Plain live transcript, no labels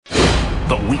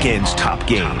The weekend's top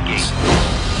games.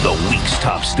 The week's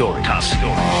top stories.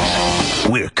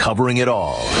 We're covering it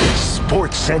all.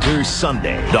 SportsCenter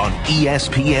Sunday on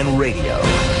ESPN Radio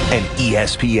and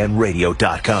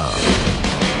ESPNRadio.com.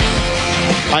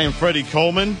 I am Freddie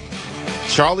Coleman.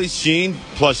 Charlie Sheen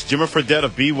plus Jimmer Fredette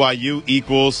of BYU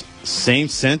equals same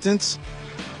sentence?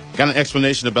 Got an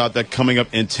explanation about that coming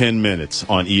up in 10 minutes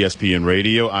on ESPN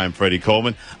Radio. I'm Freddie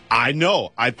Coleman. I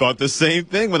know. I thought the same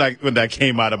thing when that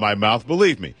came out of my mouth,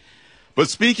 believe me. But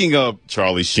speaking of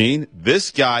Charlie Sheen,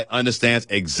 this guy understands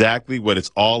exactly what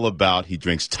it's all about. He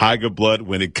drinks tiger blood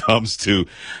when it comes to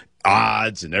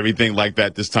odds and everything like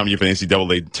that this time of year for the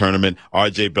NCAA tournament.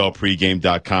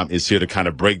 RJBellPregame.com is here to kind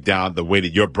of break down the way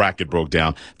that your bracket broke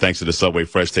down, thanks to the Subway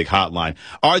Fresh Take hotline.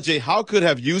 RJ, how could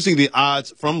have using the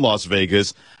odds from Las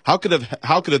Vegas, how could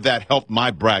have that helped my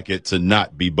bracket to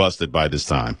not be busted by this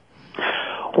time?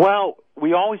 Well,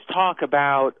 we always talk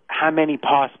about how many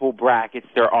possible brackets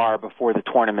there are before the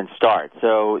tournament starts.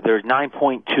 So there's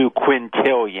 9.2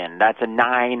 quintillion. That's a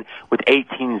 9 with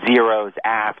 18 zeros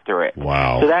after it.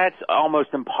 Wow. So that's almost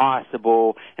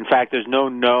impossible. In fact, there's no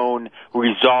known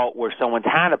result where someone's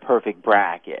had a perfect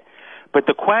bracket. But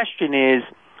the question is,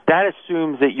 that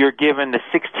assumes that you're given the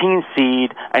 16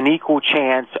 seed an equal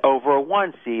chance over a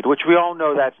 1 seed, which we all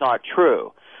know that's not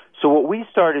true. So what we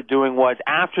started doing was,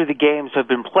 after the games have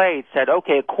been played, said,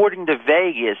 okay, according to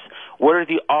Vegas, what are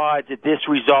the odds that this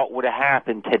result would have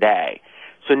happened today?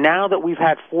 So now that we've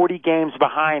had 40 games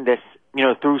behind us,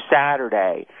 through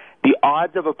Saturday, the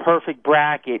odds of a perfect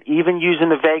bracket, even using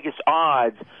the Vegas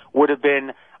odds, would have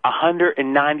been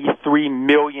 193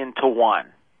 million to 1.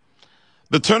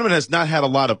 The tournament has not had a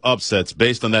lot of upsets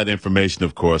based on that information,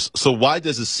 of course. So why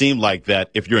does it seem like that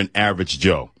if you're an average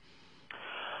Joe?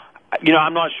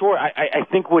 I'm not sure. I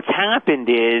think what's happened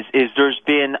is there's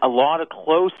been a lot of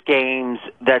close games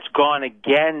that's gone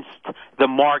against the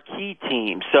marquee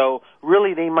team. So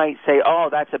really they might say, oh,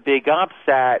 that's a big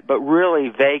upset, but really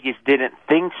Vegas didn't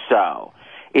think so.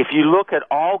 If you look at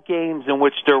all games in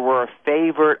which there were a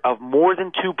favorite of more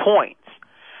than 2 points,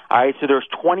 all right, so there's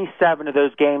 27 of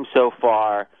those games so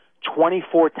far,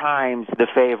 24 times the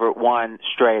favorite won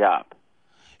straight up.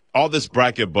 All this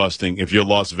bracket busting, if you're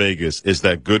Las Vegas, is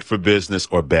that good for business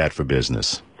or bad for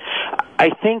business? I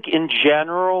think in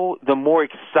general, the more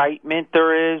excitement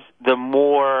there is, the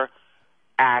more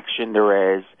action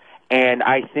there is. And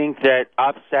I think that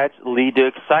upsets lead to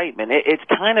excitement. It's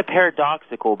kind of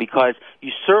paradoxical because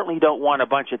you certainly don't want a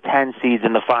bunch of 10 seeds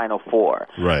in the Final Four.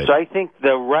 Right. So I think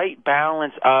the right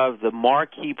balance of the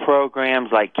marquee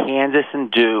programs like Kansas and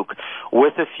Duke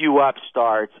with a few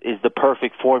upstarts is the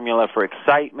perfect formula for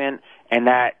excitement, and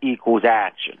that equals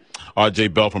action.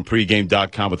 RJ Bell from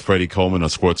pregame.com with Freddie Coleman on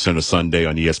SportsCenter Sunday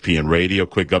on ESPN Radio.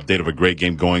 Quick update of a great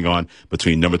game going on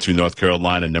between number 2 North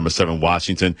Carolina and number 7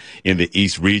 Washington in the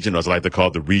East region, or as I like to call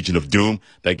it, the region of doom.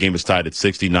 That game is tied at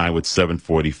 69 with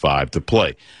 7:45 to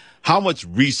play. How much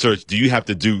research do you have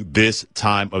to do this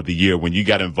time of the year when you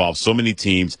got to involve so many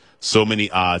teams, so many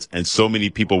odds, and so many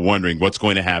people wondering what's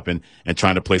going to happen and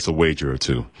trying to place a wager or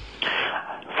two?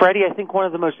 Freddie, I think one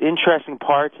of the most interesting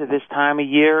parts of this time of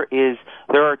year is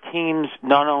there are teams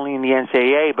not only in the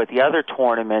NCAA but the other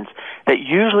tournaments that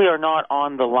usually are not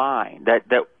on the line, that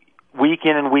week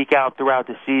in and week out throughout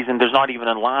the season there's not even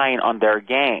a line on their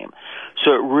game.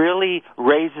 So it really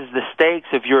raises the stakes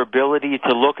of your ability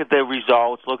to look at the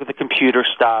results, look at the computer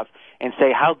stuff, and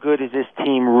say, how good is this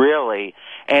team really?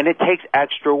 And it takes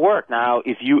extra work. Now,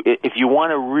 if you want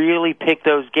to really pick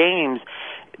those games,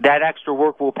 that extra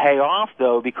work will pay off,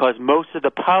 though, because most of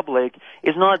the public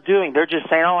is not doing. They're just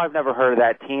saying, oh, I've never heard of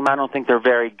that team. I don't think they're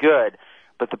very good.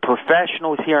 But the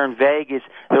professionals here in Vegas,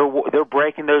 they're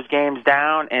breaking those games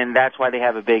down, and that's why they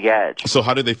have a big edge. So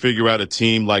how did they figure out a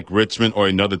team like Richmond or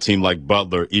another team like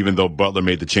Butler, even though Butler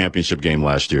made the championship game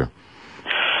last year?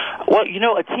 Well,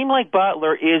 a team like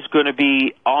Butler is going to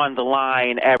be on the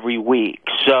line every week.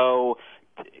 So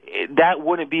that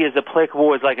wouldn't be as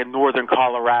applicable as like a Northern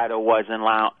Colorado was in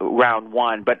round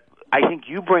one. But I think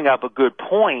you bring up a good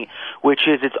point, which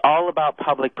is it's all about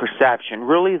public perception.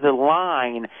 Really, the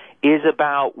line is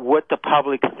about what the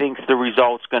public thinks the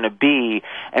result's going to be.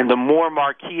 And the more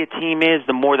marquee a team is,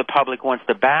 the more the public wants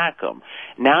to back them.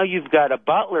 Now you've got a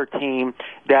Butler team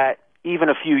that even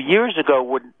a few years ago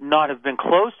would not have been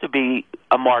close to be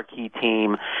a marquee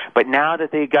team, but now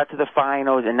that they got to the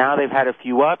finals and now they've had a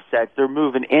few upsets, they're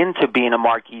moving into being a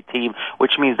marquee team,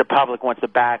 which means the public wants to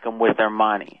back them with their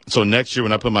money. So next year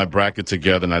when I put my bracket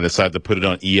together and I decide to put it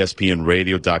on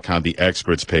ESPNRadio.com, the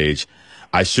experts page,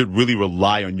 I should really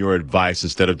rely on your advice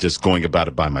instead of just going about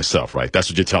it by myself, right? That's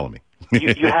what you're telling me.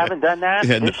 You haven't done that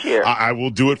this year. I will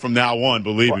do it from now on,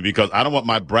 believe me, because I don't want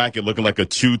my bracket looking like a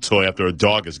chew toy after a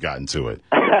dog has gotten to it.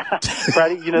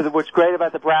 Freddie, what's great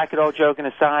about the bracket, all joking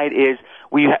aside, is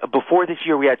before this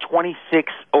year we had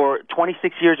 26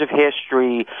 years of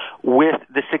history with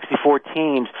the 64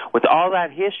 teams. With all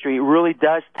that history, it really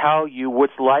does tell you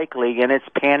what's likely, and it's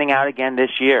panning out again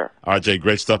this year. RJ,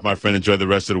 great stuff, my friend. Enjoy the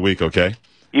rest of the week, okay?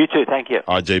 You too. Thank you.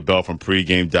 RJ Bell from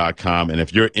pregame.com. And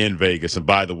if you're in Vegas, and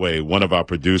by the way, one of our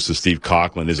producers, Steve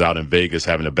Coughlin, is out in Vegas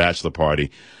having a bachelor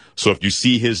party. So if you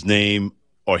see his name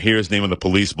or hear his name on the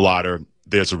police blotter,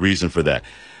 there's a reason for that.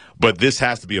 But this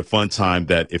has to be a fun time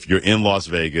that if you're in Las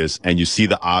Vegas and you see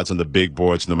the odds on the big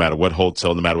boards, no matter what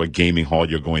hotel, no matter what gaming hall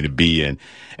you're going to be in,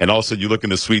 and also you look in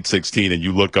the Sweet 16 and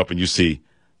you look up and you see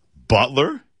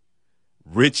Butler,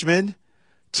 Richmond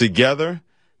together.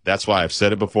 That's why I've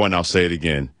said it before and I'll say it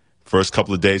again. First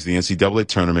couple of days of the NCAA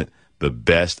tournament, the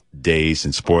best days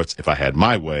in sports. If I had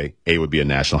my way, A, would be a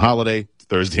national holiday,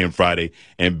 Thursday and Friday,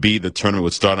 and B, the tournament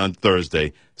would start on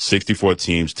Thursday. 64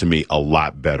 teams, to me, a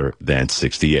lot better than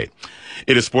 68.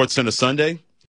 It is SportsCenter Sunday.